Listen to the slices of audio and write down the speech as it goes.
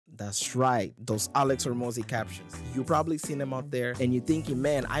That's right, those Alex Hormozi captions. You probably seen them out there and you're thinking,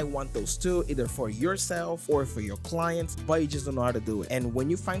 man, I want those too, either for yourself or for your clients, but you just don't know how to do it. And when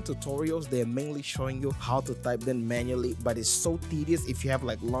you find tutorials, they're mainly showing you how to type them manually, but it's so tedious if you have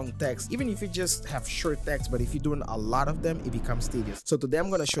like long text, even if you just have short text, but if you're doing a lot of them, it becomes tedious. So today I'm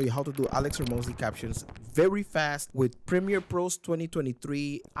going to show you how to do Alex Hormozi captions very fast with Premiere Pro's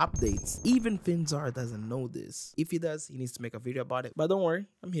 2023 updates. Even Finzar doesn't know this. If he does, he needs to make a video about it, but don't worry,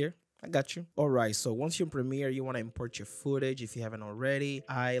 I'm here. I got you. All right, so once you're in Premiere, you want to import your footage if you haven't already.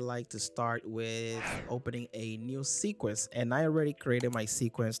 I like to start with opening a new sequence, and I already created my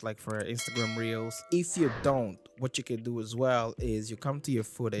sequence like for Instagram Reels. If you don't, what you can do as well is you come to your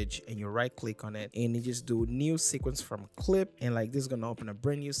footage and you right click on it and you just do new sequence from clip, and like this is going to open a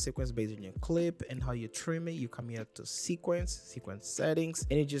brand new sequence based on your clip and how you trim it. You come here to sequence settings,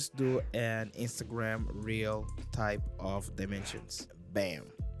 and you just do an Instagram Reel type of dimensions. Bam.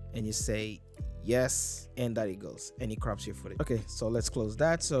 And you say yes, and there it goes, and it crops your footage. Okay, so let's close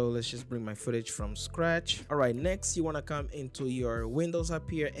that. So let's just bring my footage from scratch. All right, next you want to come into your windows up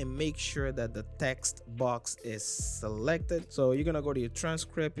here and make sure that the text box is selected. So you're gonna go to your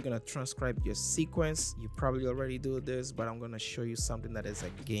transcript, you're gonna transcribe your sequence. You probably already do this, but I'm gonna show you something that is a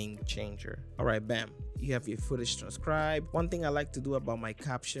game changer. All right, bam, you have your footage transcribed. One thing I like to do about my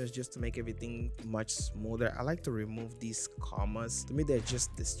captions, just to make everything much smoother, I like to remove these commas. To me, they're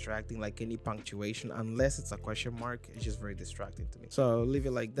just distracting, like any punctuation, unless it's a question mark. It's just very distracting to me. So leave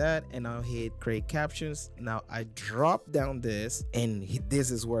it like that, and I'll hit create captions. Now I drop down this, and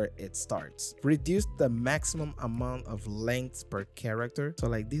this is where it starts. Reduce the maximum amount of lengths per character. So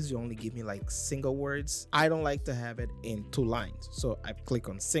like this, you only give me like single words. I don't like to have it in 2 lines. So I click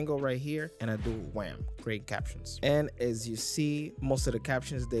on single right here, and I do wham, create captions. And as you see, most of the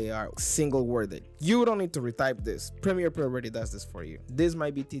captions, they are single worded. You don't need to retype this. Premiere Pro already does this for you. This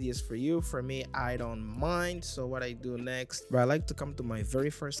might be tedious for you. For me, I don't mind. So what I do next, but I like to come to my very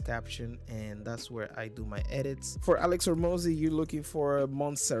first caption, and that's where I do my edits. For Alex Hormozi, you're looking for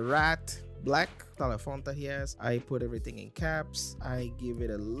Montserrat Black Telefonta he has. I put everything in caps. I give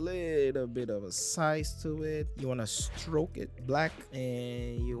it a little bit of a size to it. You want to stroke it black,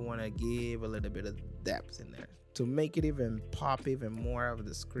 and you want to give a little bit of depth in there to make it even pop even more of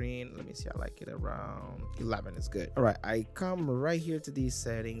the screen. Let me see, I like it around 11 is good. All right, I come right here to these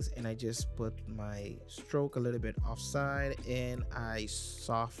settings, and I just put my stroke a little bit offside, and I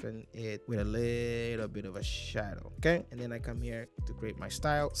soften it with a little bit of a shadow. Okay, and then I come here to create my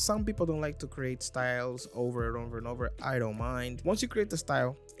style. Some people don't like to create styles over and over and over. I don't mind. Once you create the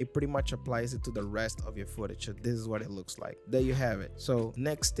style, it pretty much applies it to the rest of your footage. So this is what it looks like. There you have it. So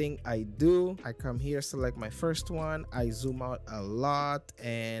next thing I do, I come here, select my first one, I zoom out a lot,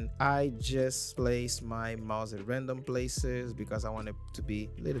 and I just place my mouse at random places because I want it to be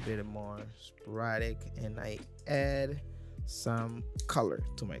a little bit more sporadic, and I add some color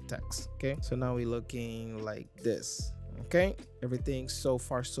to my text. Okay, so now we're looking like this. Okay, everything so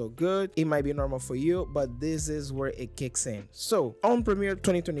far so good. It might be normal for you, but this is where it kicks in. So on Premiere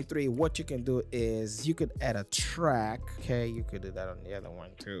 2023, what you can do is you could add a track. Okay, you could do that on the other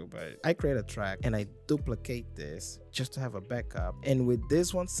one too, but I create a track and I duplicate this just to have a backup. And with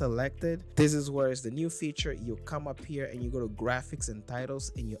this one selected, this is where it's the new feature. You come up here and you go to graphics and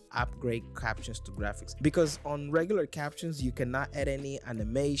titles, and you upgrade captions to graphics, because on regular captions you cannot add any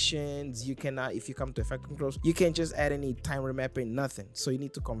animations. You cannot, if you come to effect controls, you can't just add any time remapping, nothing. So you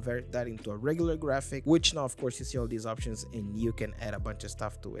need to convert that into a regular graphic, which now of course you see all these options and you can add a bunch of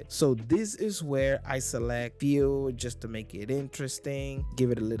stuff to it. So this is where I select few just to make it interesting,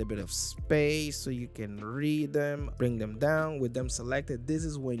 give it a little bit of space so you can read them, bring them down. With them selected, this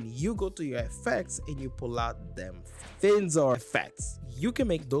is when you go to your effects and you pull out them Finzar effects. You can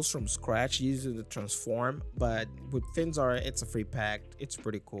make those from scratch using the transform, but with Finzar, it's a free pack. It's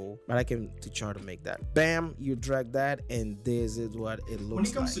pretty cool, but I can teach you how to make that. Bam, you drag that, and this is what it looks like. When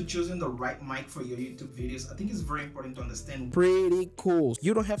it comes to choosing the right mic for your YouTube videos, I think it's very important to understand. Pretty cool.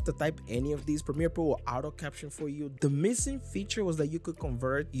 You don't have to type any of these. Premiere Pro will auto caption for you. The missing feature was that you could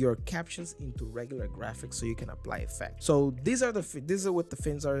convert your captions into regular graphics so you can apply effects. So these are with the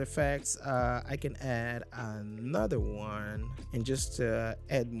Finzar effects. I can add another one, and just to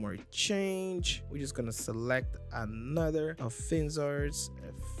add more change, we're just gonna select another of Finzar's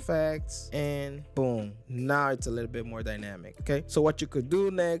effects, and boom, now it's a little bit more dynamic. make. Okay, so what you could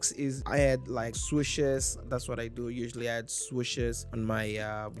do next is add like swooshes. That's what I do usually. I add swooshes on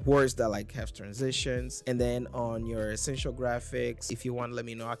my words that like have transitions. And then on your essential graphics, if you want, let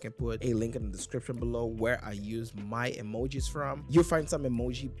me know. I can put a link in the description below where I use my emojis from. You'll find some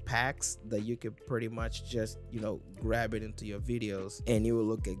emoji packs that you can pretty much just, you know, grab it into your videos and it will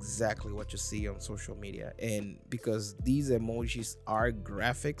look exactly what you see on social media. And because these emojis are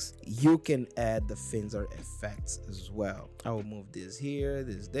graphics, you can add the Finzer effects as well. I will move this here,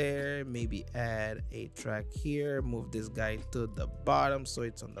 this there, maybe add a track here, move this guy to the bottom so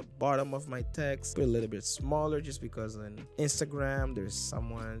it's on the bottom of my text, put a little bit smaller just because on Instagram there's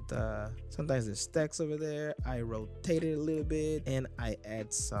sometimes there's text over there. I rotate it a little bit and I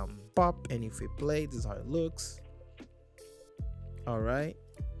add some pop, and if we play, this is how it looks. All right,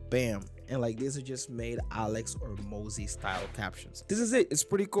 bam. And like this, I just made Alex Hormozi style captions. This is it. It's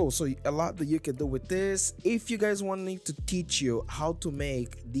pretty cool. So a lot that you can do with this. If you guys want me to teach you how to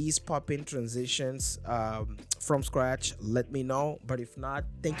make these pop-in transitions from scratch, let me know. But if not,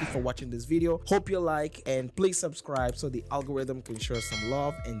 thank you for watching this video. Hope you like, and please subscribe so the algorithm can show some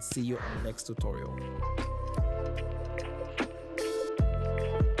love, and see you on the next tutorial.